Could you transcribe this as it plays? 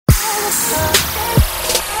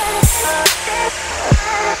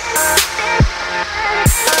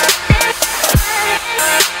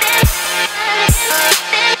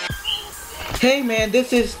Hey man,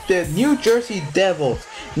 this is the New Jersey Devils.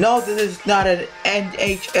 No, this is not an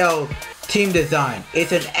NHL team design.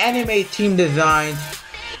 It's an anime team design.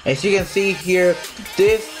 As you can see here,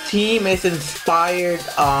 this team is inspired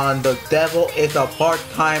on the Devil. It's a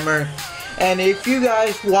part-timer. And if you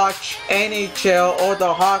guys watch NHL or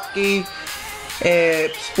the hockey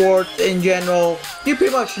sports in general, you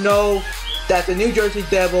pretty much know that the New Jersey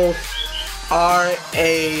Devils are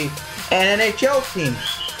an NHL team.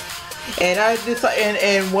 And I decided,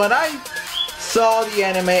 and when I saw the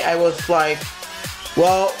anime, I was like,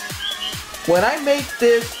 well, when I make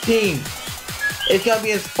this team, it's gonna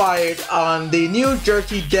be inspired on the New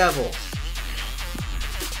Jersey Devils,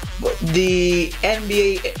 the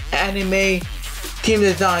NBA anime team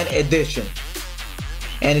design edition.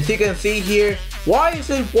 And as you can see here, why is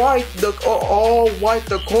it white, all white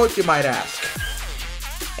the court, you might ask?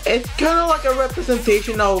 It's kind of like a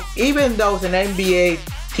representation of, even though it's an NBA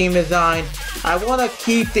team design, I want to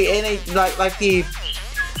keep the like the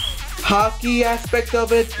hockey aspect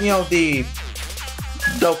of it, you know, the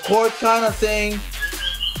court kind of thing,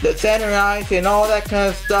 the center ice and all that kind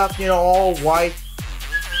of stuff, you know, all white,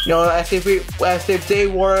 you know, as if they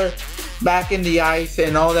were back in the ice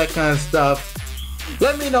and all that kind of stuff.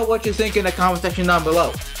 Let me know what you think in the comment section down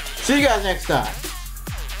below. See you guys next time.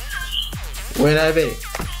 We're in that video.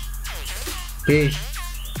 Peace.